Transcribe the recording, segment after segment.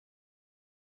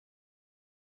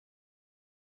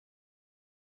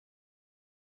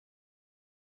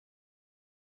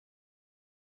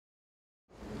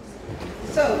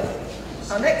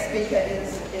Our next speaker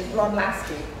is Ron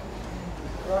Laskey.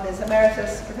 Ron is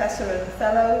Emeritus Professor and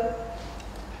Fellow.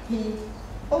 He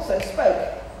also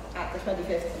spoke at the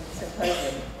 25th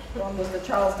Symposium. Ron was the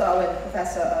Charles Darwin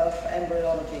Professor of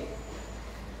Embryology.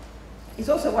 He's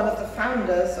also one of the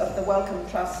founders of the Wellcome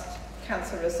Trust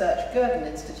Cancer Research Gurdon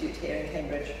Institute here in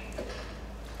Cambridge.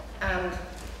 And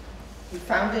he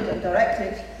founded and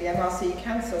directed the MRC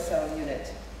Cancer Cell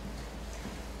Unit.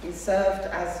 He served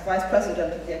as Vice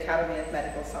President of the Academy of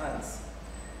Medical Science.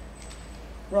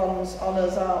 Ron's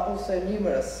honours are also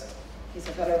numerous. He's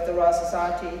a Fellow of the Royal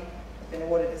Society, has been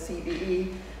awarded the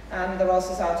CBE, and the Royal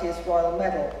Society's Royal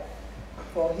Medal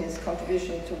for his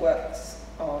contribution to works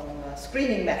on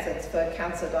screening methods for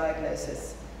cancer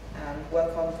diagnosis and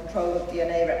work on control of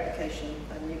DNA replication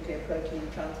and nuclear protein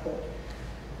transport.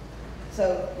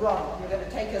 So, Ron, you're going to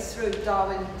take us through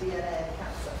Darwin, DNA, and cancer.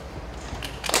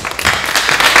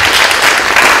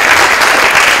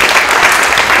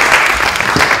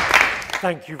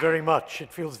 Thank you very much.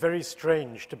 It feels very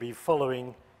strange to be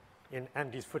following in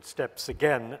Andy's footsteps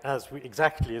again,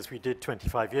 exactly as we did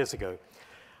 25 years ago.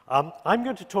 I'm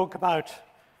going to talk about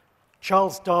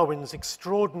Charles Darwin's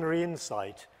extraordinary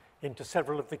insight into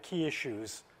several of the key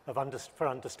issues for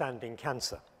understanding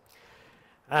cancer.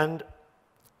 And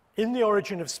in The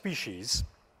Origin of Species,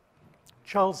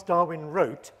 Charles Darwin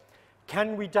wrote,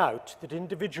 "Can we doubt that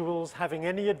individuals having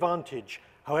any advantage,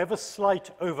 however slight,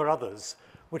 over others,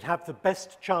 would have the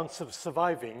best chance of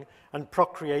surviving and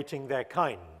procreating their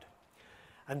kind?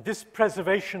 And this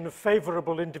preservation of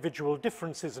favorable individual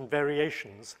differences and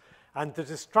variations and the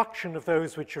destruction of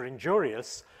those which are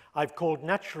injurious, I've called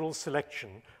natural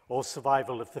selection or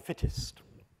survival of the fittest."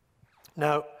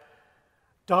 Now,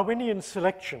 Darwinian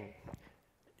selection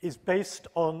is based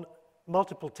on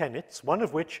multiple tenets, one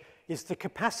of which is the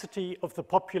capacity of the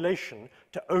population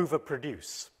to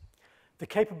overproduce, the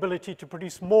capability to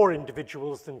produce more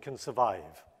individuals than can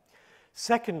survive.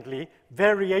 Secondly,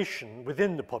 variation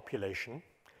within the population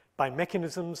by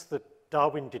mechanisms that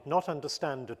Darwin did not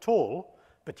understand at all,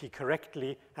 but he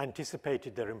correctly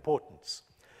anticipated their importance.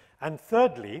 And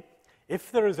thirdly,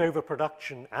 if there is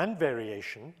overproduction and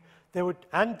variation,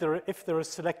 if there are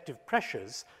selective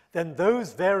pressures, then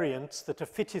those variants that are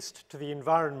fittest to the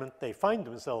environment they find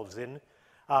themselves in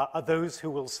are those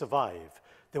who will survive.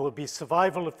 There will be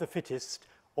survival of the fittest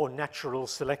or natural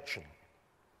selection.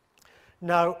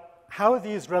 Now, how are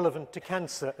these relevant to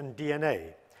cancer and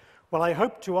DNA? Well, I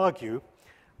hope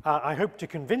to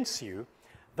convince you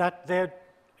that they're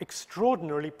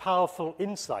extraordinarily powerful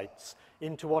insights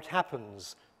into what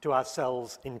happens to our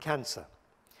cells in cancer.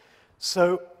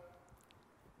 So,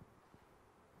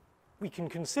 we can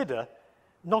consider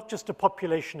not just a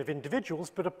population of individuals,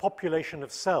 but a population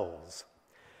of cells.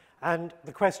 And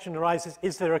the question arises,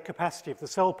 is there a capacity of the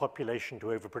cell population to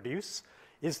overproduce?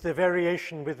 Is there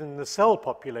variation within the cell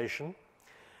population?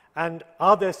 And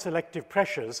are there selective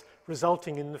pressures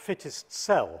resulting in the fittest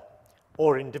cell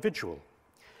or individual?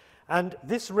 And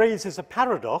this raises a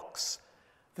paradox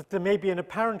that there may be an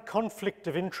apparent conflict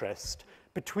of interest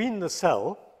between the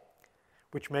cell,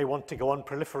 which may want to go on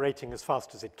proliferating as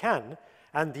fast as it can,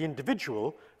 and the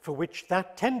individual, for which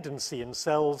that tendency in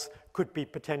cells could be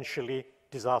potentially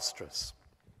disastrous.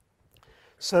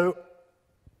 So,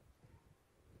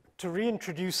 to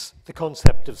reintroduce the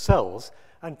concept of cells,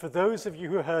 and for those of you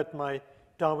who heard my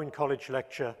Darwin College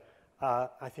lecture,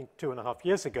 I think 2.5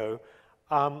 years ago,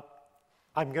 I'm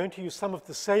going to use some of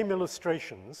the same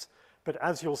illustrations, but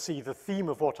as you'll see, the theme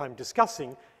of what I'm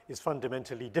discussing is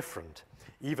fundamentally different,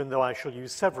 even though I shall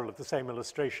use several of the same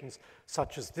illustrations,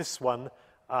 such as this one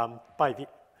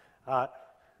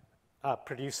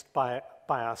produced by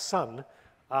our son,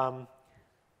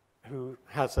 who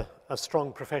has a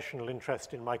strong professional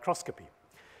interest in microscopy.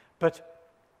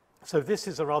 So this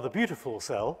is a rather beautiful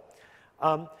cell,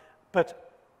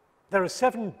 but there are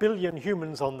 7 billion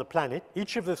humans on the planet,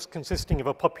 each of us consisting of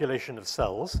a population of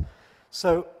cells.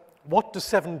 So what do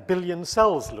 7 billion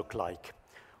cells look like?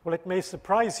 Well, it may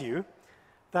surprise you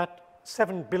that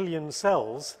 7 billion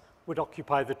cells would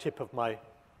occupy the tip of my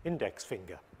index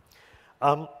finger.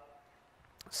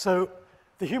 So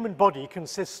the human body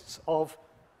consists of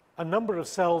a number of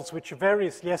cells which are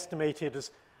variously estimated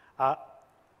as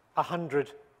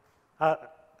 100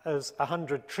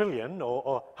 trillion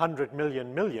or 100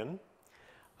 million,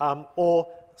 or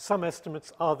some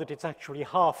estimates are that it's actually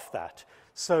half that.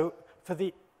 So for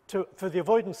the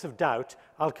avoidance of doubt,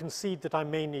 I'll concede that I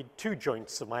may need 2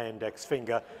 joints of my index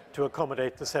finger to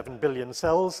accommodate the 7 billion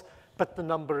cells, but the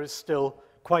number is still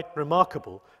quite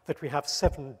remarkable that we have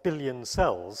 7 billion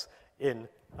cells in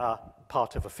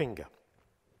part of a finger.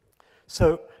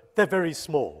 So they're very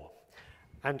small.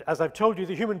 And as I've told you,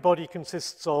 the human body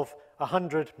consists of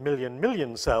 100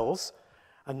 million cells,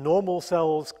 and normal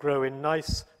cells grow in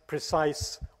nice,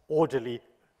 precise, orderly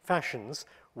fashions,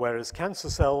 whereas cancer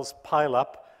cells pile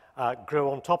up,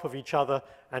 grow on top of each other,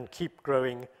 and keep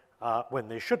growing when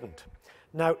they shouldn't.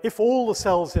 Now, if all the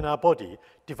cells in our body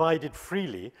divided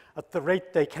freely at the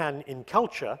rate they can in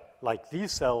culture, like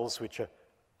these cells which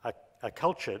are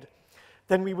cultured,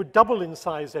 then we would double in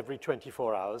size every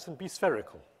 24 hours and be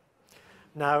spherical.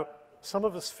 Now, some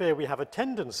of us fear we have a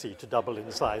tendency to double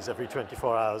in size every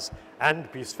 24 hours and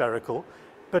be spherical,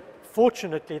 but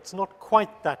fortunately it's not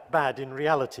quite that bad in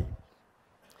reality.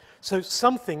 So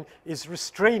something is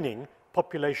restraining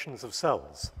populations of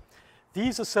cells.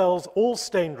 These are cells all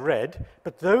stained red,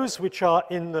 but those which are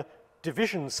in the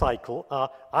division cycle are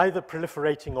either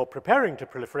proliferating or preparing to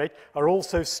proliferate are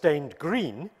also stained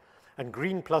green, and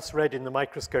green plus red in the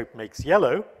microscope makes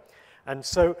yellow. And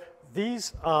so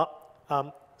these are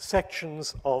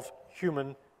sections of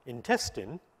human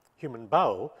intestine, human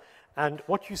bowel, and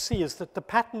what you see is that the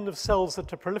pattern of cells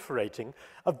that are proliferating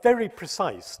are very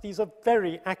precise. These are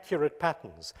very accurate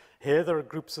patterns. Here there are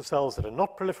groups of cells that are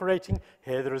not proliferating.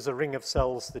 Here there is a ring of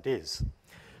cells that is.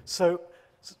 So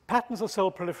patterns of cell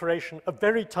proliferation are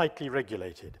very tightly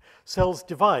regulated. Cells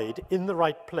divide in the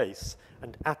right place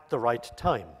and at the right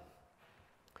time.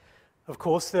 Of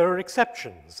course, there are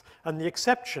exceptions, and the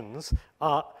exceptions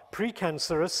are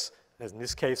precancerous, as in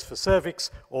this case for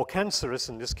cervix, or cancerous,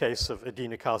 in this case of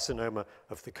adenocarcinoma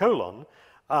of the colon,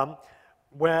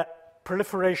 where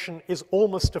proliferation is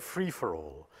almost a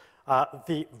free-for-all.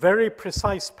 The very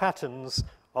precise patterns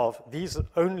of these are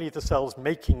only the cells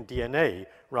making DNA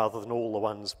rather than all the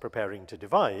ones preparing to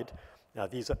divide.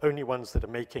 These are only ones that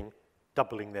are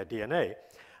doubling their DNA.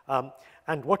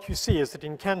 And what you see is that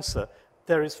in cancer,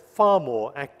 there is far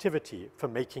more activity for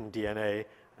making DNA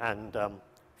and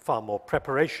far more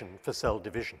preparation for cell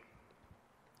division.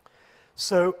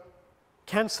 So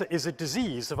cancer is a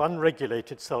disease of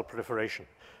unregulated cell proliferation.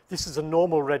 This is a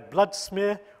normal red blood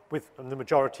smear with the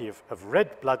majority of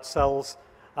red blood cells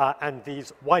and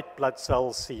these white blood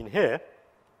cells seen here.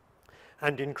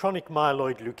 And in chronic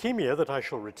myeloid leukemia, that I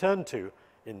shall return to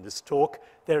in this talk,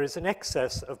 there is an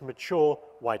excess of mature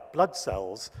white blood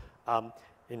cells.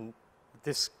 In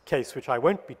this case, which I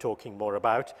won't be talking more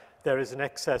about, there is an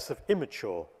excess of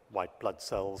immature white blood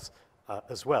cells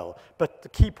as well. But the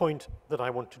key point that I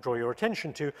want to draw your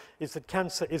attention to is that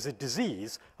cancer is a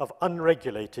disease of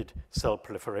unregulated cell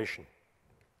proliferation.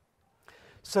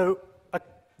 So a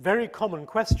very common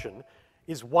question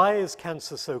is, why is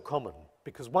cancer so common?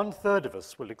 Because 1/3 of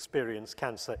us will experience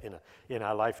cancer in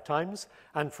our lifetimes,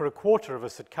 and for 1/4 of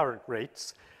us at current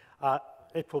rates,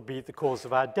 it will be the cause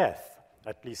of our death,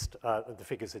 at least the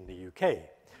figures in the UK.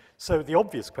 So the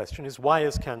obvious question is, why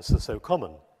is cancer so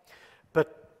common?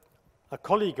 But a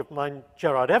colleague of mine,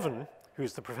 Gerard Evan,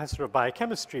 who's the professor of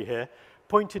biochemistry here,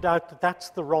 pointed out that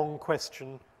that's the wrong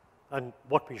question, and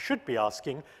what we should be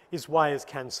asking is, why is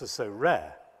cancer so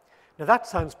rare? Now that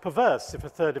sounds perverse if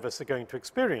 1/3 of us are going to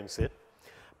experience it,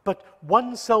 but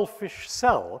one selfish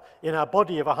cell in our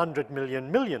body of 100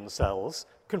 million cells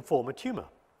can form a tumor.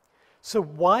 So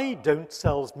why don't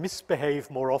cells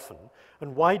misbehave more often,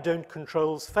 and why don't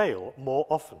controls fail more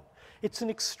often? It's an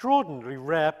extraordinarily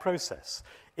rare process.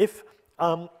 If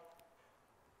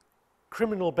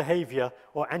criminal behavior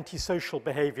or antisocial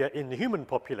behavior in the human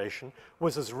population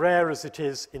was as rare as it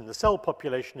is in the cell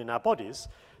population in our bodies,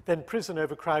 then prison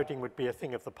overcrowding would be a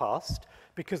thing of the past,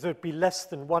 because there would be less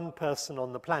than one person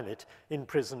on the planet in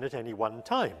prison at any one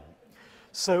time.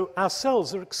 So our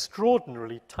cells are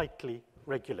extraordinarily tightly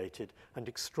regulated and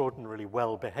extraordinarily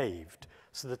well behaved,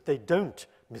 so that they don't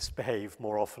misbehave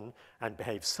more often and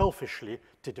behave selfishly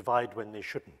to divide when they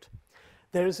shouldn't.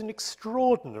 There is an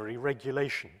extraordinary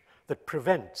regulation that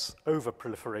prevents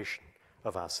overproliferation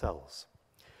of our cells.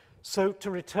 So to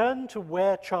return to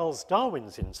where Charles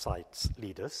Darwin's insights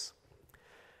lead us,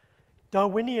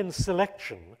 Darwinian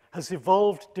selection has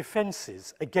evolved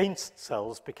defenses against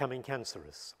cells becoming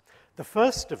cancerous. The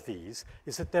first of these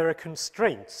is that there are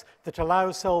constraints that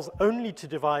allow cells only to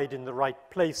divide in the right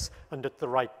place and at the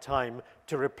right time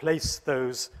to replace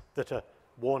those that are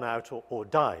worn out or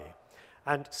die.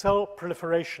 And cell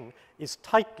proliferation is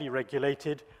tightly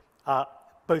regulated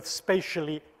both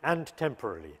spatially and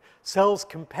temporally. Cells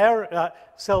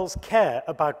care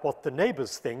about what the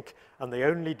neighbors think, and they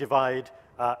only divide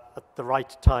at the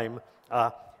right time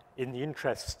in the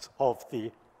interests of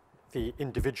the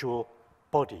individual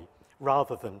body,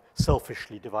 rather than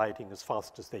selfishly dividing as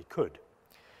fast as they could.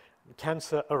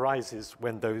 Cancer arises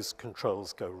when those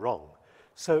controls go wrong.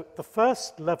 So the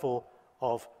first level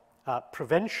of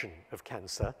prevention of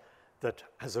cancer that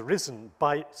has arisen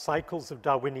by cycles of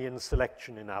Darwinian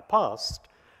selection in our past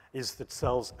is that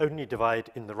cells only divide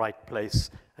in the right place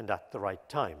and at the right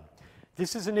time.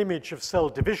 This is an image of cell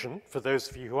division, for those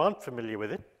of you who aren't familiar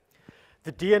with it.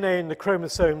 The DNA in the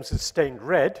chromosomes is stained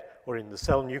red, or in the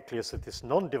cell nucleus of this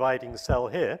non-dividing cell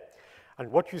here,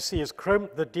 and what you see is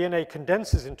the DNA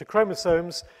condenses into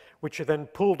chromosomes, which are then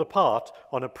pulled apart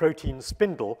on a protein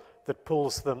spindle that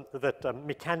pulls them, that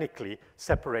mechanically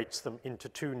separates them into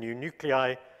two new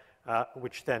nuclei,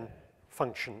 which then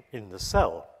function in the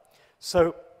cell.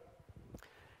 So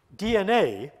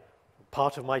DNA,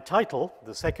 part of my title,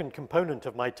 the second component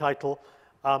of my title,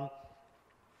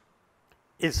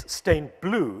 is stained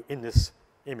blue in this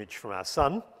image from our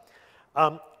sun.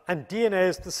 And DNA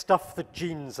is the stuff that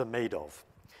genes are made of.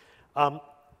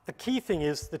 The key thing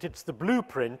is that it's the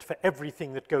blueprint for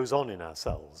everything that goes on in our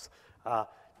cells.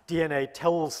 DNA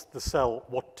tells the cell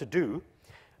what to do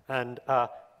and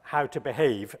how to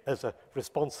behave as a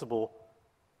responsible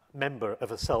member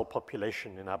of a cell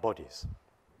population in our bodies.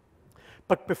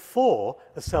 But before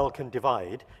a cell can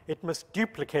divide, it must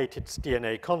duplicate its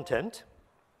DNA content.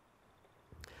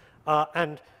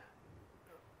 And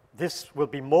this will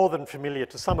be more than familiar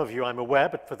to some of you, I'm aware,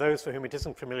 but for those for whom it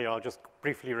isn't familiar, I'll just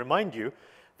briefly remind you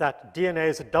that DNA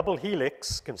is a double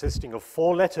helix consisting of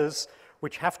 4 letters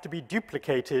which have to be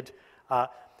duplicated.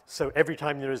 So every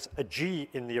time there is a G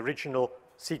in the original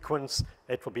sequence,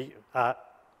 it will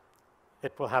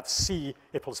have C.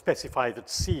 It will specify that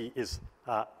C is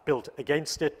built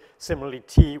against it. Similarly,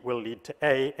 T will lead to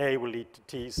A will lead to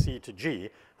T, C to G.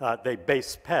 They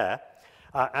base pair,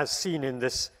 as seen in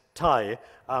this tie,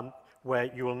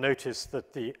 where you will notice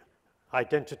that the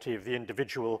identity of the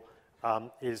individual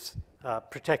is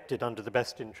protected under the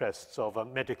best interests of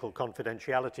medical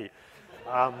confidentiality.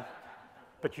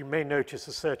 But you may notice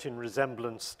a certain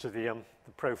resemblance to the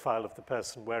profile of the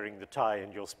person wearing the tie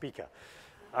and your speaker.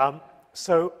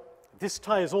 So this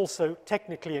tie is also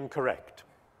technically incorrect.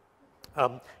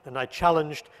 And I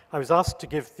was asked to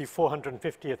give the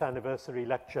 450th anniversary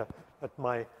lecture at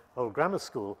my old grammar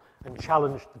school and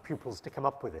challenged the pupils to come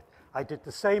up with it. I did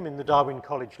the same in the Darwin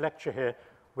College lecture here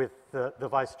with the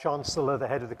Vice-Chancellor, the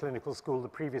head of the clinical school, the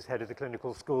previous head of the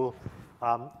clinical school,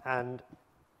 and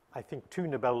I think 2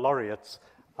 Nobel laureates.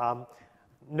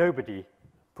 Nobody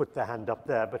put their hand up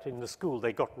there, but in the school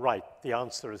they got right the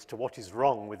answer as to what is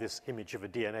wrong with this image of a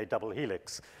DNA double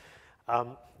helix.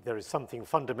 There is something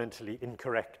fundamentally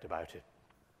incorrect about it.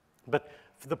 But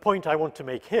the point I want to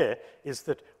make here is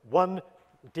that one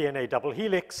DNA double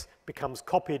helix becomes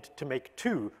copied to make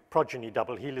 2 progeny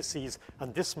double helices,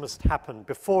 and this must happen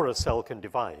before a cell can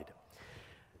divide.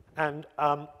 And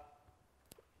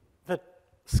the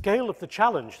scale of the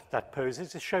challenge that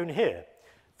poses is shown here.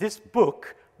 This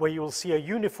book, where you will see a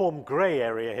uniform gray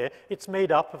area here, it's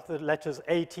made up of the letters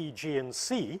A, T, G, and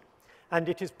C, and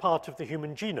it is part of the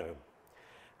human genome.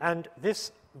 And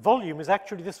this volume is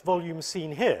actually this volume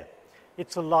seen here.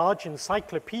 It's a large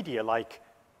encyclopedia-like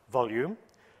volume.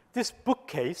 This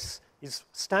bookcase is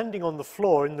standing on the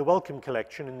floor in the Wellcome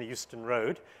Collection in the Euston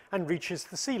Road and reaches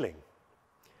the ceiling.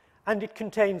 And it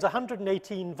contains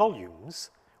 118 volumes,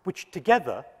 which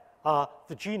together are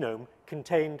the genome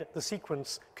contained, the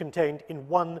sequence contained in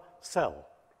one cell.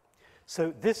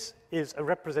 So this is a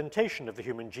representation of the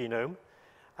human genome,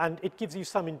 and it gives you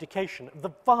some indication of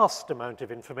the vast amount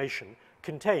of information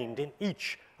contained in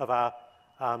each of our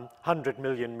 100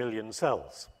 million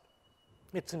cells.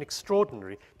 It's an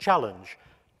extraordinary challenge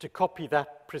to copy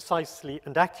that precisely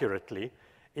and accurately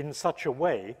in such a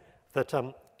way that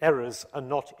errors are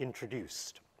not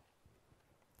introduced.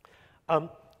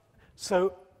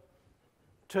 So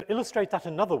to illustrate that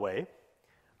another way,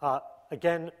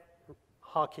 again,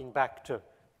 harking back to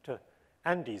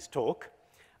Andy's talk,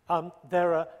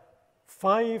 there are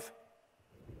 5,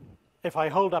 if I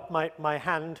hold up my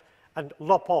hand and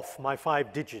lop off my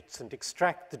 5 digits and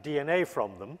extract the DNA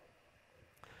from them,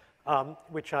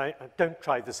 which I don't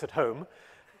try this at home,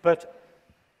 but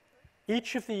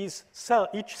each of these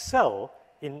each cell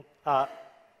in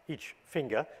each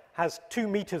finger has 2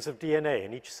 meters of DNA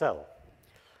in each cell.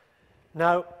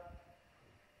 Now,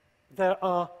 there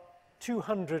are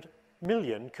 200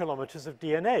 million kilometers of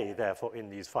DNA, therefore, in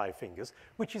these 5 fingers,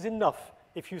 which is enough,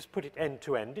 if you put it end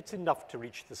to end, it's enough to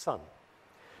reach the sun.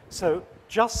 So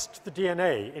just the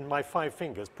DNA in my 5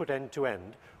 fingers put end to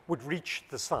end would reach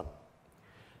the sun.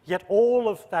 Yet all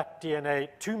of that DNA,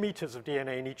 2 meters of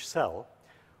DNA in each cell,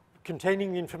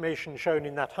 containing the information shown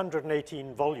in that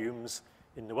 118 volumes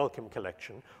in the Wellcome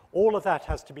Collection, all of that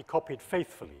has to be copied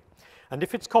faithfully. And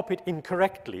if it's copied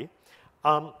incorrectly,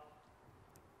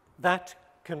 that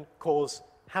can cause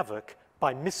havoc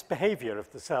by misbehavior of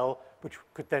the cell which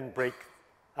could then break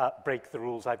the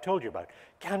rules I've told you about.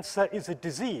 Cancer is a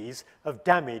disease of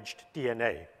damaged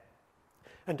DNA.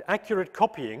 And accurate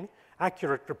copying,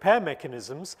 accurate repair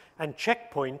mechanisms, and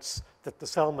checkpoints that the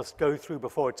cell must go through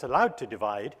before it's allowed to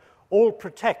divide all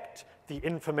protect the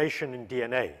information in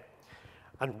DNA.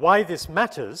 And why this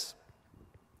matters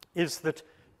is that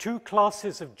two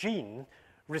classes of gene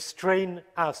restrain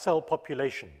our cell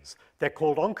populations. They're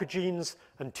called oncogenes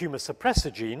and tumor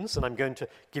suppressor genes, and I'm going to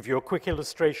give you a quick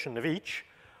illustration of each.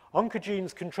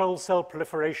 Oncogenes control cell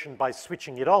proliferation by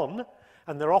switching it on,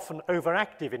 and they're often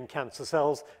overactive in cancer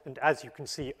cells, and as you can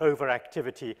see,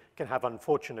 overactivity can have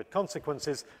unfortunate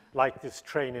consequences, like this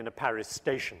train in a Paris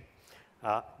station,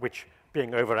 which,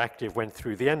 being overactive, went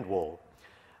through the end wall.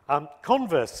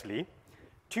 Conversely,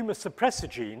 tumor suppressor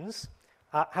genes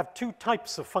have two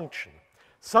types of function.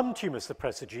 Some tumor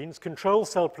suppressor genes control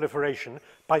cell proliferation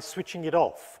by switching it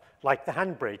off, like the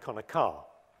handbrake on a car.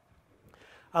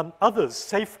 Others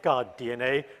safeguard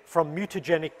DNA from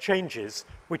mutagenic changes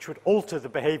which would alter the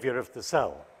behavior of the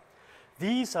cell.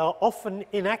 These are often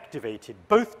inactivated.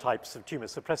 Both types of tumor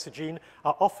suppressor gene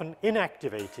are often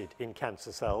inactivated in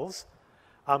cancer cells.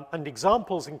 And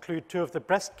examples include two of the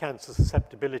breast cancer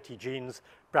susceptibility genes,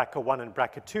 BRCA1 and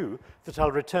BRCA2, that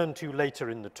I'll return to later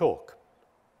in the talk.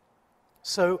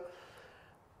 So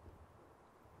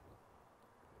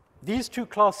these two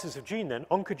classes of gene, then,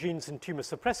 oncogenes and tumor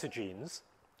suppressor genes,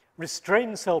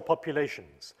 restrain cell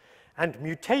populations, and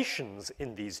mutations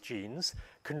in these genes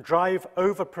can drive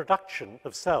overproduction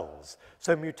of cells.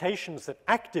 So mutations that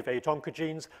activate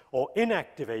oncogenes or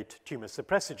inactivate tumor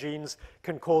suppressor genes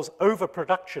can cause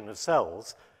overproduction of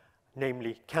cells,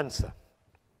 namely cancer.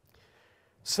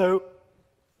 So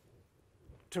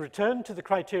to return to the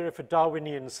criteria for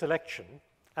Darwinian selection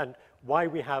and why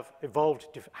we have evolved,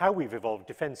 how we've evolved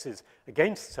defenses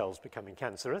against cells becoming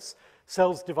cancerous,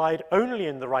 cells divide only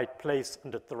in the right place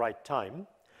and at the right time,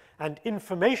 and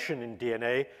information in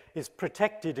DNA is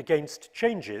protected against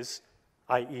changes,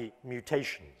 i.e.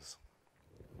 mutations.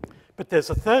 But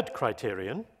there's a third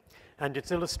criterion, and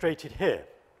it's illustrated here,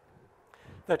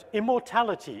 that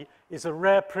immortality is a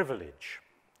rare privilege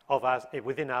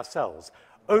within our cells.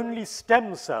 Only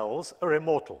stem cells are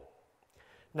immortal.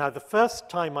 Now, the first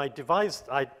time I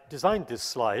designed this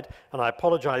slide, and I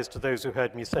apologize to those who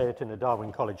heard me say it in a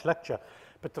Darwin College lecture,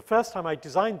 but the first time I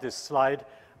designed this slide,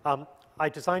 I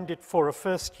designed it for a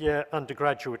first-year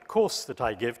undergraduate course that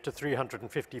I give to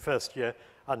 350 first-year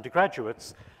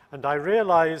undergraduates, and I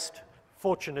realized,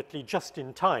 fortunately just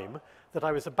in time, that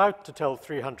I was about to tell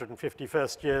 350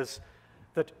 first years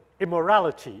that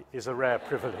immorality is a rare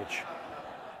privilege,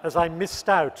 as I missed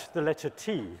out the letter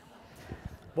T.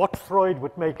 What Freud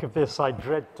would make of this, I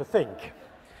dread to think.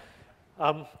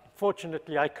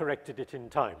 Fortunately, I corrected it in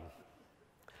time.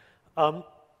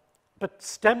 But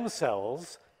stem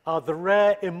cells are the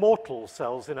rare immortal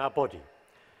cells in our body.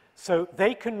 So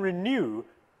they can renew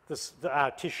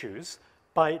our tissues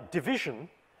by division,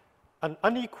 an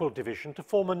unequal division, to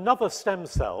form another stem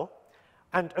cell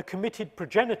and a committed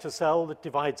progenitor cell that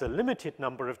divides a limited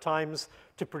number of times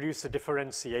to produce a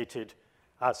differentiated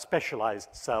specialized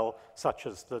cell, such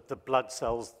as the blood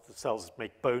cells, the cells that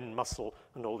make bone, muscle,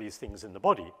 and all these things in the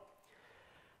body.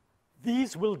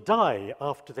 These will die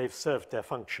after they've served their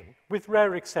function, with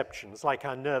rare exceptions, like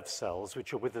our nerve cells,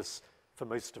 which are with us for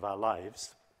most of our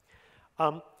lives.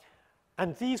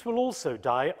 And these will also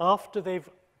die after they've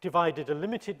divided a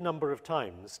limited number of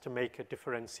times to make a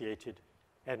differentiated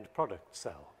end product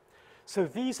cell. So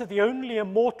these are the only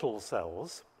immortal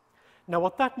cells. Now,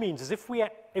 what that means is if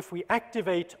we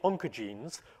activate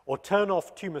oncogenes or turn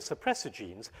off tumor suppressor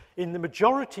genes, in the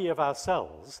majority of our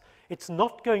cells, it's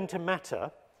not going to matter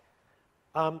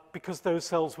because those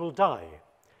cells will die,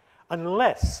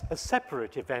 unless a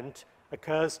separate event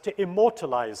occurs to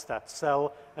immortalize that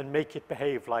cell and make it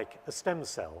behave like a stem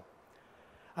cell.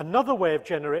 Another way of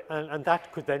and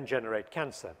that could then generate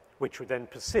cancer, which would then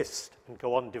persist and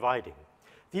go on dividing.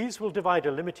 These will divide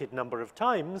a limited number of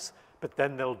times, but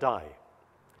then they'll die.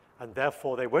 And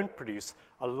therefore, they won't produce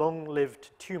a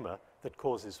long-lived tumor that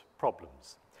causes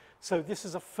problems. So this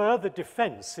is a further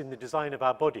defense in the design of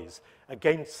our bodies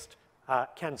against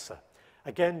cancer.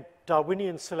 Again,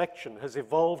 Darwinian selection has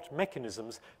evolved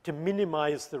mechanisms to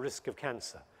minimize the risk of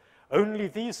cancer. Only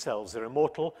these cells are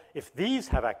immortal if these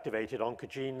have activated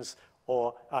oncogenes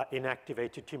or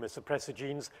inactivated tumor suppressor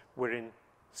genes. We're in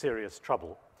serious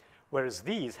trouble. Whereas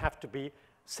these have to be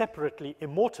separately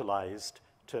immortalized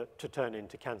to turn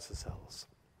into cancer cells.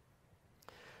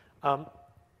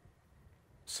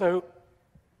 So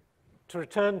to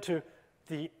return to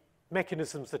the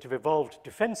mechanisms that have evolved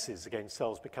defenses against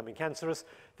cells becoming cancerous.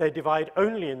 They divide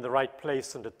only in the right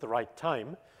place and at the right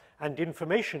time, and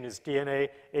information is DNA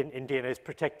in DNA is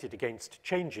protected against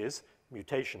changes,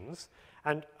 mutations,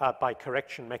 and by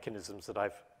correction mechanisms that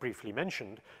I've briefly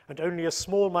mentioned, and only a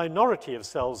small minority of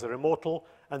cells are immortal,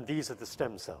 and these are the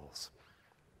stem cells.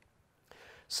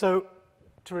 So,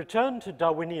 to return to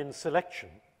Darwinian selection,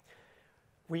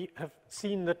 we have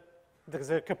seen that there's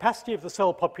a capacity of the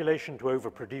cell population to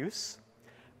overproduce,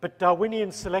 but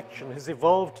Darwinian selection has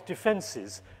evolved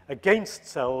defenses against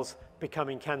cells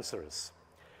becoming cancerous.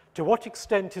 To what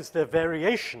extent is there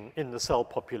variation in the cell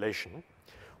population?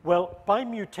 Well, by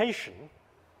mutation,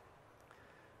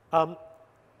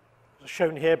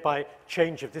 shown here by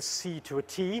change of this C to a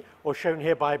T, or shown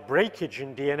here by breakage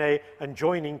in DNA and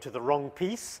joining to the wrong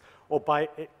piece, or by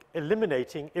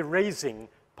erasing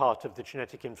part of the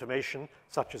genetic information,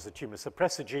 such as the tumor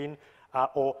suppressor gene,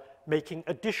 or making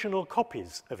additional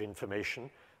copies of information,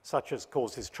 such as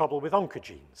causes trouble with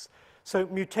oncogenes. So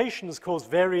mutations cause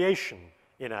variation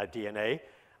in our DNA,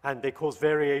 and they cause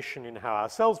variation in how our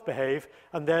cells behave,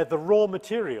 and they're the raw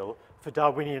material for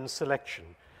Darwinian selection,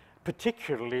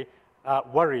 particularly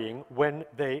worrying when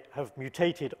they have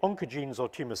mutated oncogenes or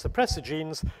tumor suppressor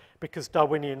genes, because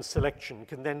Darwinian selection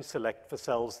can then select for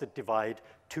cells that divide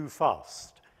too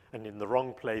fast and in the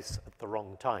wrong place at the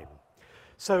wrong time.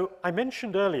 So I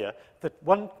mentioned earlier that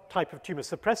one type of tumor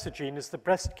suppressor gene is the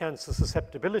breast cancer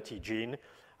susceptibility gene,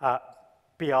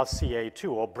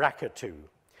 BRCA2 or BRCA2.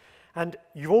 And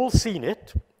you've all seen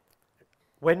it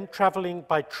when traveling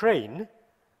by train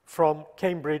from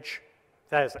Cambridge,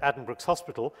 there's Addenbrooke's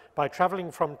Hospital, by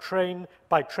traveling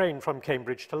by train from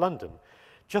Cambridge to London.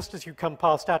 Just as you come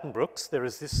past Addenbrooke's, there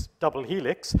is this double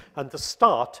helix and the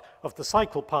start of the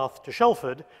cycle path to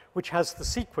Shelford, which has the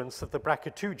sequence of the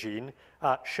BRCA2 gene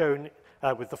shown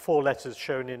with the 4 letters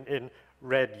shown in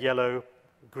red, yellow,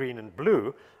 green, and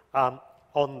blue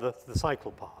on the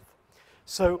cycle path.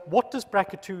 So what does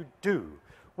BRCA2 do?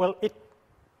 Well, it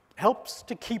helps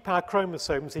to keep our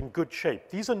chromosomes in good shape.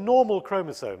 These are normal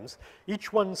chromosomes,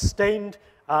 each one stained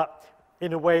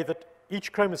in a way that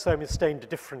each chromosome is stained a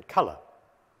different color.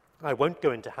 I won't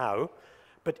go into how,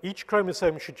 but each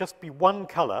chromosome should just be one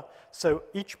color, so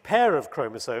each pair of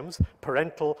chromosomes,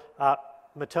 parental,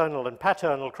 maternal, and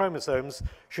paternal chromosomes,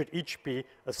 should each be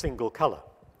a single color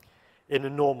in a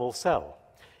normal cell.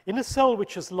 In a cell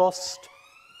which has lost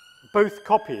both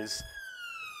copies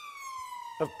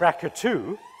of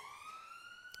BRCA2,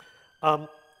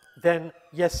 then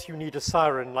yes, you need a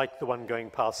siren like the one going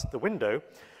past the window,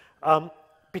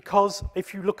 because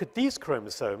if you look at these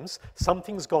chromosomes,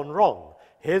 something's gone wrong.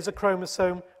 Here's a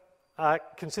chromosome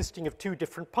consisting of 2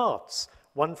 different parts,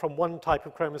 one from one type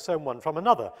of chromosome, one from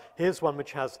another. Here's one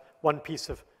which has one piece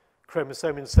of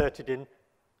chromosome inserted in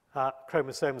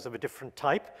chromosomes of a different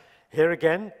type. Here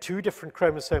again, 2 different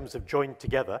chromosomes have joined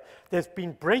together. There's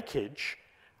been breakage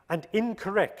and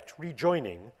incorrect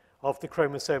rejoining of the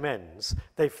chromosome ends.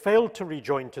 They failed to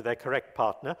rejoin to their correct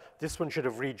partner. This one should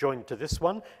have rejoined to this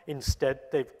one. Instead,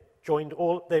 they've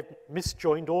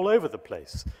misjoined all over the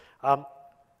place.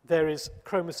 There is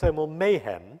chromosomal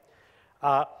mayhem,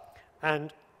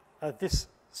 and this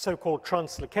so-called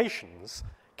translocations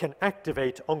can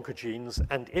activate oncogenes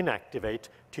and inactivate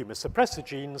tumor suppressor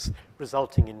genes,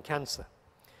 resulting in cancer.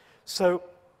 So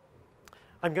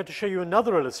I'm going to show you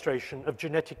another illustration of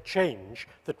genetic change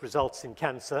that results in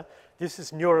cancer. This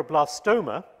is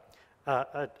neuroblastoma,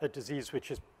 a disease which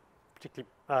is particularly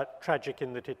tragic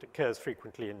in that it occurs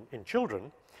frequently in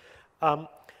children.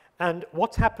 And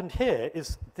what's happened here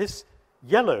is this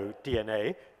yellow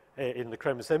DNA in the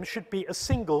chromosome should be a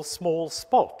single small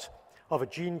spot of a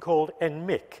gene called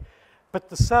NMYC. But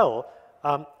the cell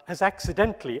has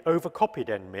accidentally overcopied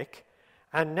NMYC,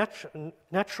 and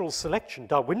natural selection,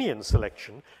 Darwinian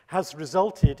selection, has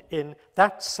resulted in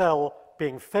that cell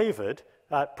being favored,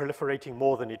 proliferating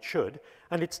more than it should,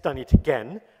 and it's done it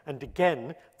again, and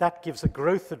again, that gives a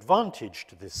growth advantage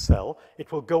to this cell.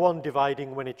 It will go on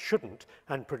dividing when it shouldn't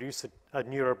and produce a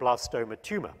neuroblastoma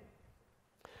tumor.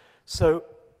 So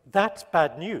that's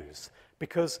bad news,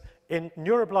 because in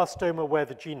neuroblastoma where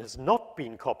the gene has not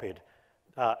been copied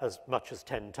as much as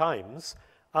 10 times,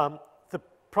 the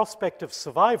prospect of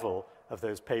survival of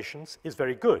those patients is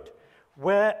very good.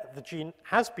 Where the gene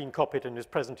has been copied and is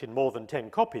present in more than 10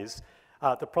 copies,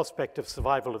 the prospect of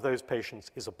survival of those patients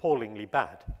is appallingly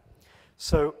bad.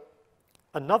 So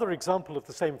another example of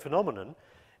the same phenomenon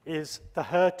is the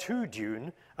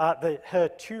HER2 the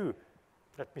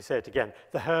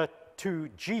HER2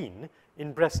 gene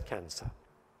in breast cancer,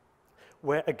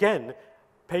 where again,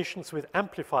 patients with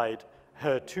amplified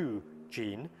HER2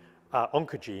 gene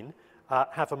oncogene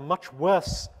have a much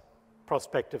worse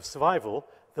prospect of survival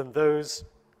than those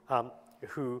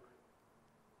who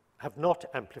have not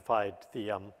amplified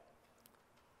the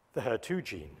HER2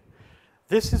 gene.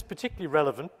 This is particularly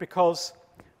relevant because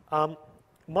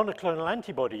monoclonal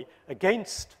antibody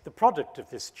against the product of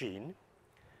this gene,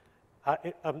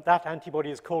 that antibody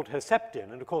is called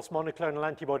Herceptin, and of course monoclonal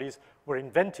antibodies were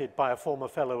invented by a former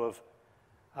fellow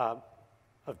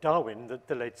of Darwin,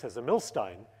 the late Cesar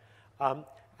Milstein,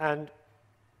 and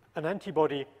an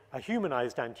antibody, a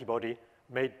humanized antibody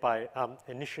made by,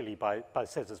 initially by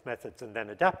Cesar's methods and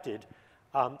then adapted,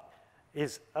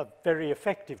 is a very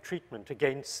effective treatment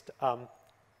against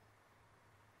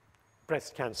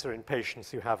breast cancer in patients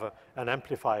who have an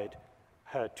amplified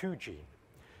HER2 gene.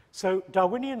 So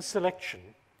Darwinian selection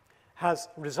has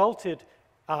resulted,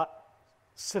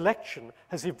 selection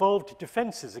has evolved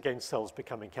defenses against cells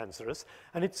becoming cancerous,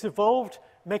 and it's evolved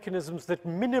mechanisms that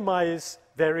minimize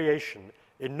variation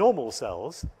in normal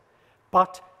cells,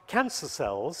 but cancer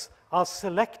cells are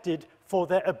selected for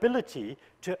their ability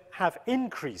to have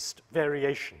increased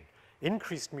variation,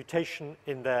 increased mutation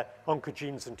in their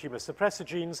oncogenes and tumor suppressor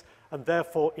genes, and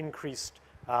therefore increased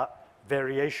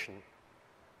variation,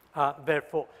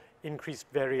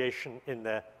 in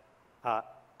their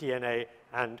DNA,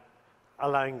 and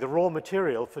allowing the raw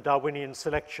material for Darwinian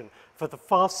selection for the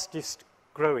fastest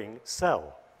growing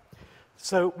cell.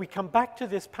 So we come back to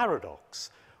this paradox.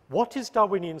 What is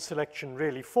Darwinian selection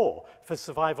really for? For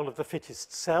survival of the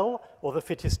fittest cell or the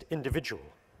fittest individual?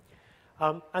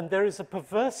 And there is a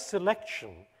perverse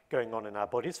selection going on in our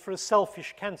bodies for a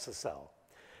selfish cancer cell.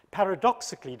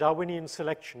 Paradoxically, Darwinian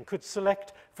selection could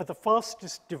select for the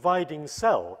fastest dividing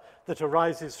cell that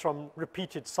arises from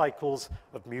repeated cycles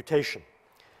of mutation.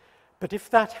 But if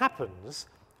that happens,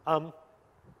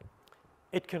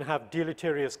 it can have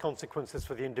deleterious consequences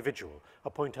for the individual, a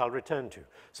point I'll return to.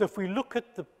 So if we look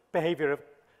at the behavior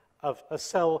of a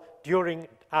cell during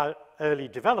our early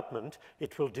development,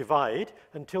 it will divide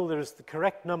until there is the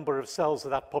correct number of cells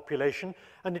of that population,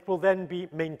 and it will then be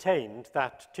maintained,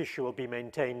 that tissue will be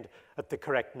maintained at the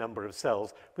correct number of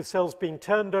cells, with cells being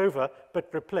turned over but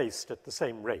replaced at the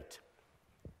same rate.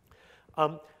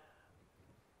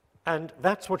 And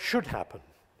that's what should happen.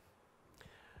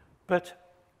 But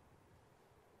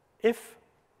if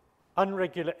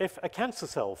a cancer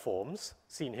cell forms,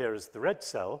 seen here as the red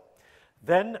cell,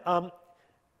 then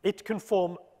it can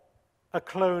form a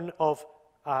clone of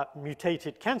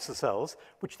mutated cancer cells,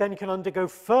 which then can undergo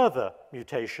further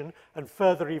mutation and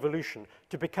further evolution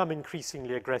to become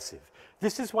increasingly aggressive.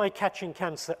 This is why catching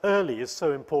cancer early is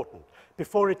so important,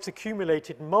 before it's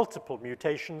accumulated multiple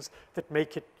mutations that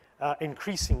make it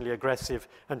increasingly aggressive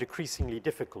and increasingly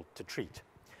difficult to treat.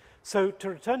 So to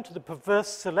return to the perverse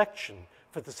selection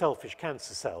for the selfish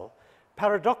cancer cell,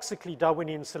 paradoxically,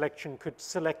 Darwinian selection could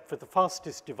select for the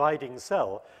fastest dividing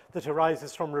cell that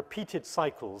arises from repeated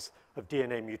cycles of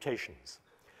DNA mutations.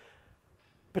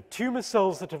 But tumor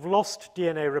cells that have lost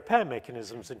DNA repair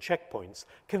mechanisms and checkpoints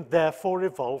can therefore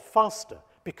evolve faster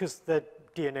because their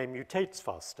DNA mutates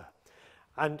faster.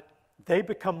 And they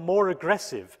become more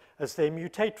aggressive as they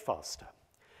mutate faster.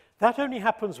 That only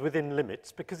happens within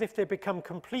limits, because if they become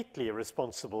completely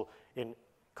irresponsible in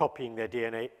copying their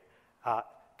DNA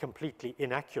completely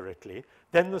inaccurately,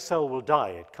 then the cell will die.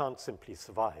 It can't simply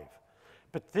survive.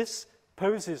 But this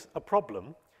poses a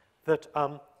problem that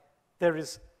there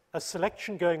is a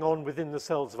selection going on within the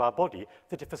cells of our body,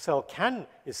 that if a cell can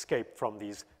escape from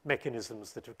these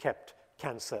mechanisms that have kept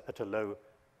cancer at a low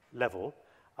level,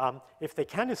 if they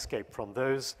can escape from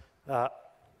those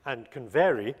and can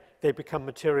vary, they become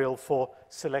material for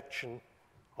selection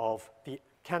of the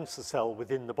cancer cell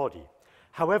within the body.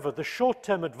 However, the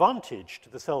short-term advantage to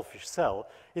the selfish cell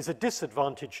is a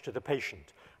disadvantage to the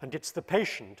patient, and it's the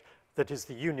patient that is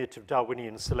the unit of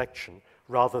Darwinian selection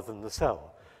rather than the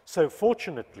cell. So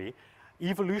fortunately,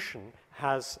 evolution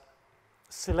has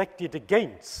selected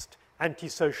against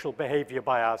antisocial behavior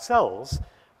by our cells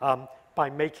by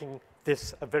making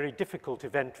this a very difficult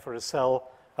event for a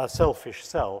selfish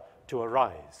cell to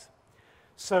arise.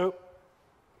 So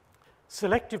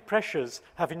selective pressures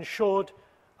have ensured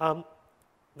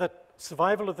that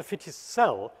survival of the fittest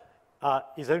cell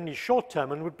is only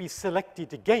short-term and would be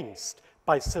selected against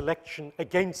by selection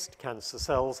against cancer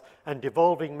cells and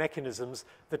evolving mechanisms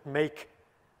that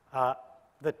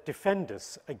that defend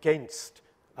us against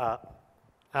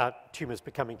tumors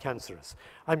becoming cancerous.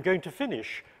 I'm going to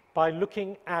finish by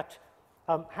looking at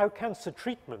how cancer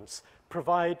treatments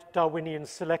provide Darwinian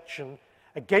selection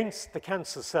against the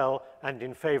cancer cell and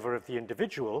in favor of the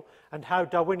individual, and how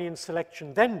Darwinian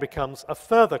selection then becomes a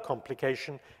further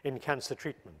complication in cancer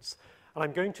treatments. And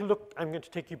I'm going to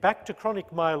take you back to chronic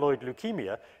myeloid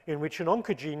leukemia, in which an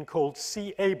oncogene called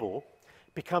c-Abl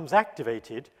becomes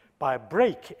activated by a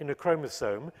break in a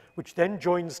chromosome, which then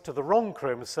joins to the wrong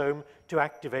chromosome to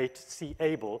activate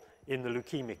c-Abl in the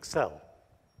leukemic cell.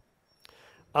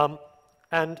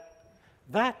 And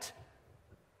that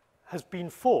has been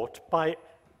fought by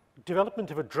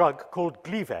development of a drug called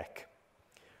Gleevec,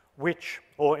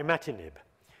 or imatinib,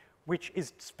 which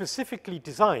is specifically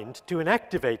designed to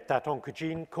inactivate that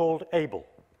oncogene called Abl.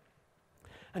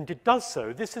 And it does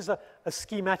so. This is a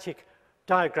schematic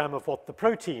diagram of what the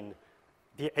protein,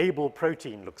 the Abl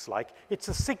protein, looks like. It's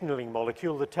a signaling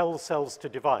molecule that tells cells to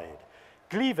divide.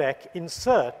 Gleevec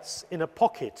inserts in a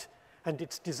pocket, and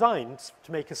it's designed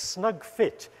to make a snug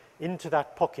fit into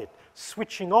that pocket,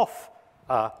 switching off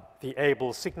the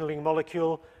Abl signaling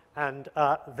molecule and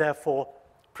therefore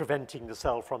preventing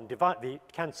the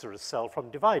cancerous cell from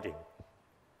dividing.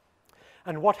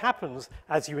 And what happens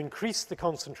as you increase the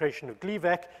concentration of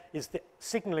Gleevec is the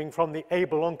signaling from the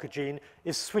Abl oncogene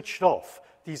is switched off.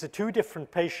 These are two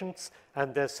different patients,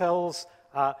 and their cells'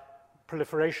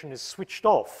 proliferation is switched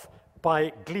off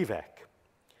by Gleevec.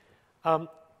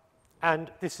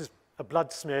 And this is a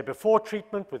blood smear before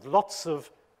treatment with lots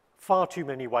of far too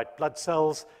many white blood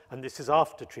cells, and this is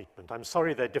after treatment. I'm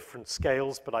sorry they're different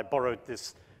scales, but I borrowed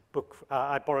this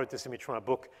image from a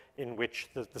book in which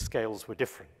the scales were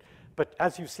different. But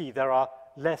as you see, there are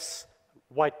less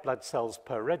white blood cells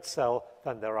per red cell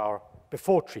than there are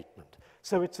before treatment.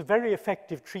 So it's a very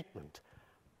effective treatment.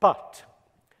 But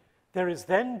there is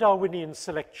then Darwinian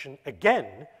selection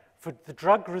again for the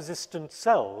drug-resistant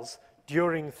cells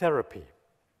during therapy.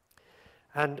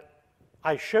 And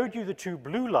I showed you the two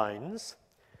blue lines,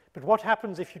 but what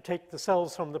happens if you take the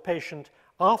cells from the patient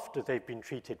after they've been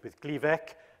treated with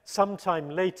Gleevec? Sometime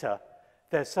later,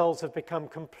 their cells have become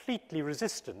completely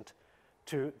resistant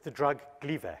to the drug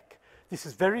Gleevec. This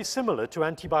is very similar to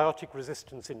antibiotic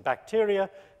resistance in bacteria,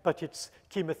 but it's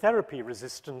chemotherapy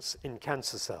resistance in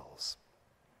cancer cells.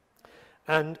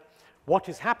 And what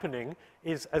is happening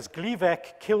is, as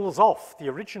Gleevec kills off the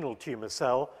original tumor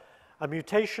cell, a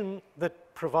mutation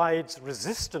that provides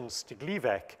resistance to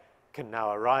Gleevec can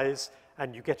now arise,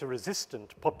 and you get a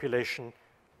resistant population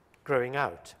growing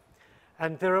out.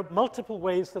 And there are multiple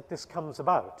ways that this comes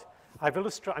about. I'm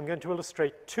going to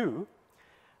illustrate two.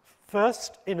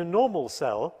 First, in a normal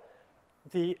cell,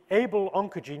 the Abl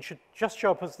oncogene should just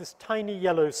show up as this tiny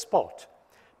yellow spot.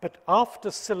 But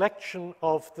after selection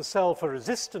of the cell for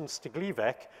resistance to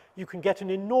Gleevec, you can get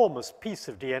an enormous piece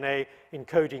of DNA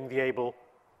encoding the Abl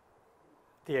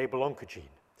oncogene.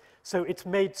 So it's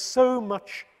made so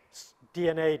much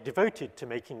DNA devoted to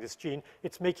making this gene,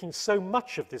 it's making so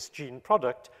much of this gene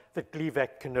product that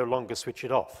Gleevec can no longer switch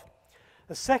it off.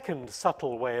 A second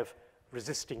subtle way of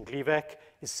resisting Gleevec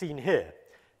is seen here.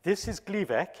 This is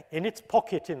Gleevec in its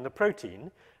pocket in the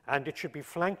protein, and it should be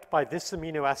flanked by this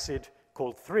amino acid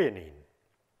called threonine.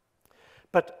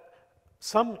 But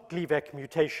some Gleevec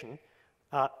mutation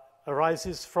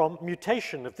arises from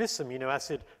mutation of this amino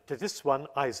acid to this one,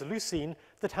 isoleucine,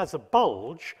 that has a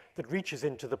bulge that reaches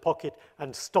into the pocket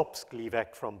and stops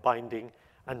Gleevec from binding.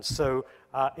 And so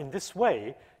in this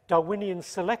way, Darwinian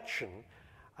selection,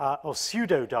 or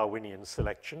pseudo-Darwinian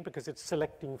selection, because it's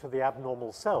selecting for the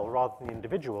abnormal cell rather than the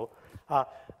individual,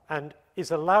 and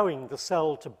is allowing the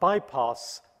cell to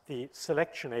bypass the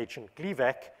selection agent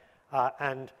Gleevec,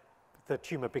 and the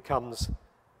tumor becomes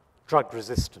drug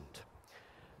resistant.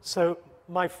 So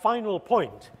my final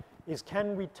point is,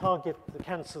 can we target the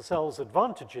cancer cell's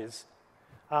advantages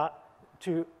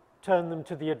to turn them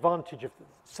to the advantage of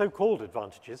so-called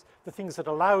advantages, the things that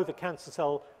allow the cancer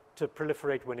cell to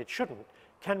proliferate when it shouldn't?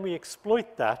 Can we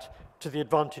exploit that to the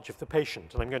advantage of the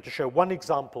patient? And I'm going to show one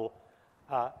example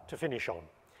to finish on.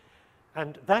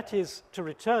 And that is to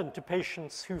return to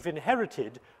patients who've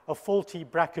inherited a faulty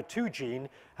BRCA2 gene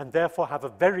and therefore have a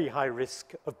very high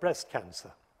risk of breast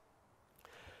cancer.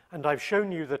 And I've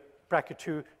shown you that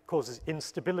BRCA2 causes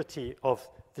instability of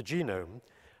the genome,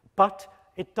 but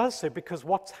it does so because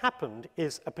what's happened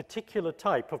is a particular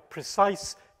type of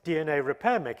precise DNA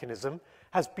repair mechanism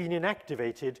has been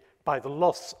inactivated by the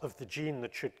loss of the gene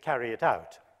that should carry it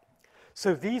out.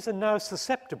 So these are now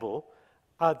susceptible.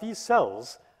 These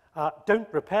cells don't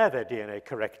repair their DNA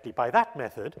correctly by that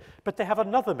method, but they have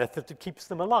another method that keeps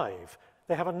them alive.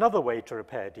 They have another way to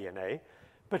repair DNA,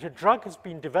 but a drug has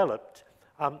been developed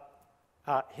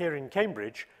here in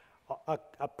Cambridge,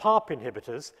 PARP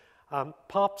inhibitors.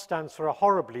 PARP stands for a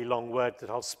horribly long word that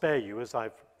I'll spare you as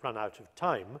I've run out of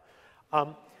time.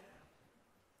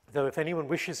 Though if anyone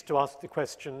wishes to ask the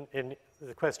question in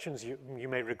the questions, you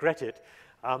may regret it,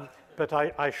 but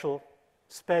I shall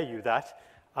spare you that,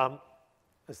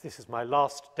 as this is my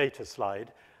last data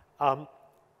slide.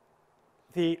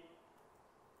 The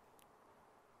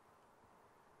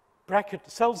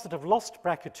cells that have lost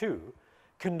BRCA2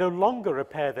 can no longer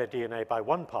repair their DNA by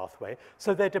one pathway,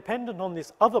 so they're dependent on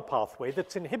this other pathway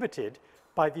that's inhibited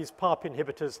by these PARP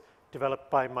inhibitors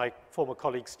developed by my former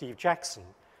colleague Steve Jackson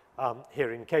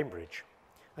here in Cambridge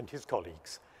and his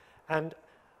colleagues. And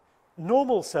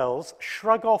normal cells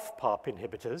shrug off PARP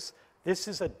inhibitors. This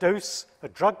is a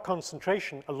drug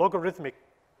concentration, a logarithmic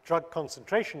drug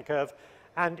concentration curve,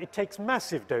 and it takes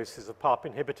massive doses of PARP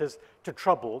inhibitors to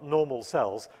trouble normal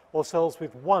cells or cells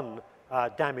with one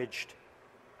damaged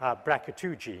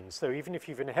BRCA2 gene. So even if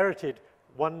you've inherited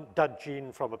one DUD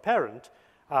gene from a parent,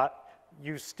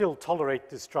 you still tolerate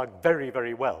this drug very,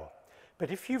 very well.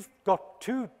 But if you've got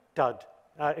two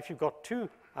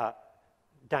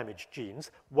damaged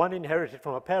genes, one inherited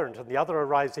from a parent and the other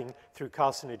arising through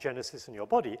carcinogenesis in your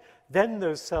body, then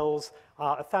those cells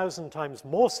are 1,000 times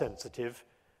more sensitive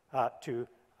to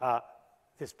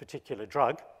this particular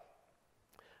drug,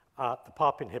 the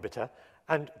PARP inhibitor,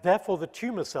 and therefore the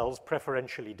tumor cells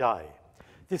preferentially die.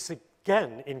 This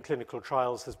again in clinical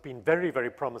trials has been very, very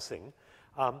promising.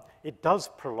 It does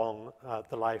prolong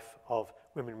the life of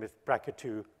women with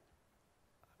BRCA2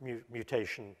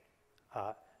 mutation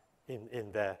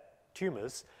in their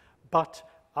tumors, but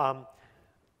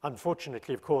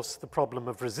unfortunately, of course, the problem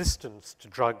of resistance to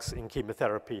drugs in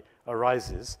chemotherapy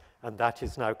arises, and that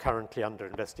is now currently under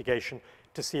investigation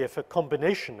to see if a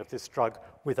combination of this drug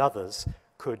with others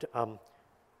could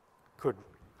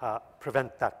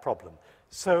prevent that problem.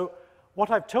 So what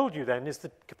I've told you then is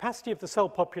the capacity of the cell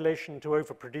population to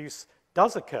overproduce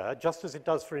does occur, just as it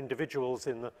does for individuals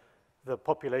in the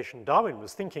population Darwin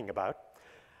was thinking about.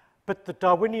 But the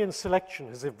Darwinian selection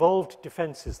has evolved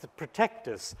defenses that protect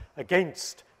us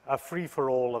against a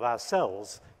free-for-all of our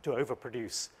cells to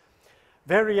overproduce.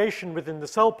 Variation within the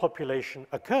cell population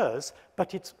occurs,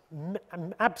 but it's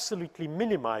absolutely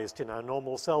minimized in our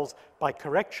normal cells by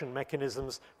correction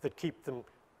mechanisms that keep them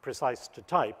precise to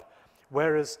type.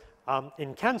 Whereas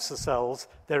in cancer cells,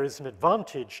 there is an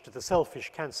advantage to the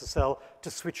selfish cancer cell to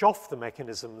switch off the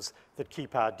mechanisms that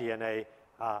keep our DNA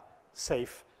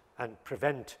safe and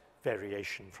prevent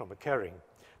variation from occurring.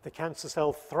 The cancer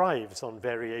cell thrives on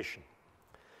variation.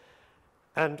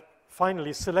 And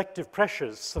finally, selective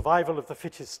pressures, survival of the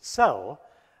fittest cell,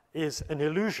 is an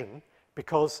illusion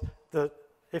because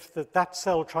if that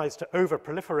cell tries to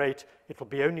over-proliferate, it will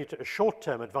be only to a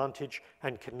short-term advantage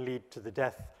and can lead to the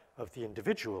death of the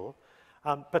individual.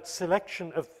 But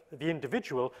selection of the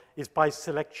individual is by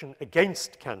selection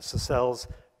against cancer cells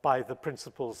by the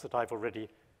principles that I've already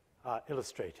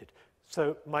illustrated.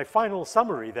 So my final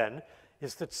summary then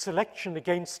is that selection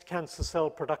against cancer cell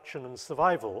production and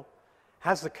survival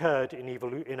has occurred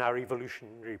in our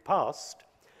evolutionary past,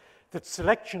 that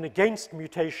selection against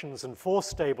mutations and for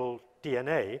stable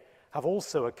DNA have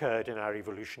also occurred in our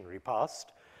evolutionary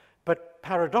past, but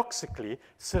paradoxically,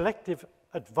 selective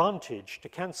advantage to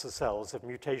cancer cells of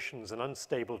mutations and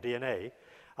unstable DNA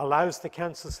allows the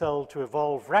cancer cell to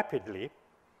evolve rapidly,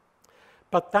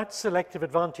 but that selective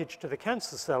advantage to the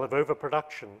cancer cell of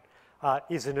overproduction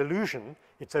is an illusion.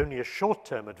 It's only a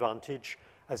short-term advantage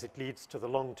as it leads to the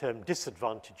long-term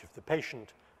disadvantage of the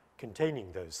patient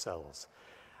containing those cells.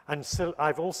 And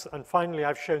finally,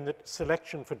 I've shown that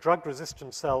selection for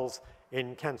drug-resistant cells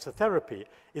in cancer therapy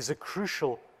is a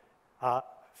crucial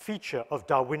feature of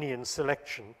Darwinian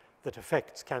selection that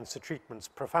affects cancer treatments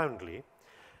profoundly,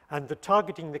 and that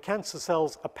targeting the cancer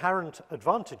cell's apparent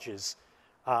advantages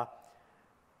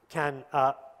can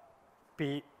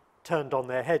be turned on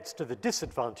their heads to the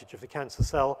disadvantage of the cancer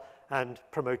cell and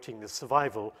promoting the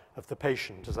survival of the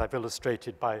patient, as I've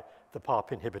illustrated by the PARP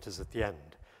inhibitors at the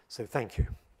end. So thank you.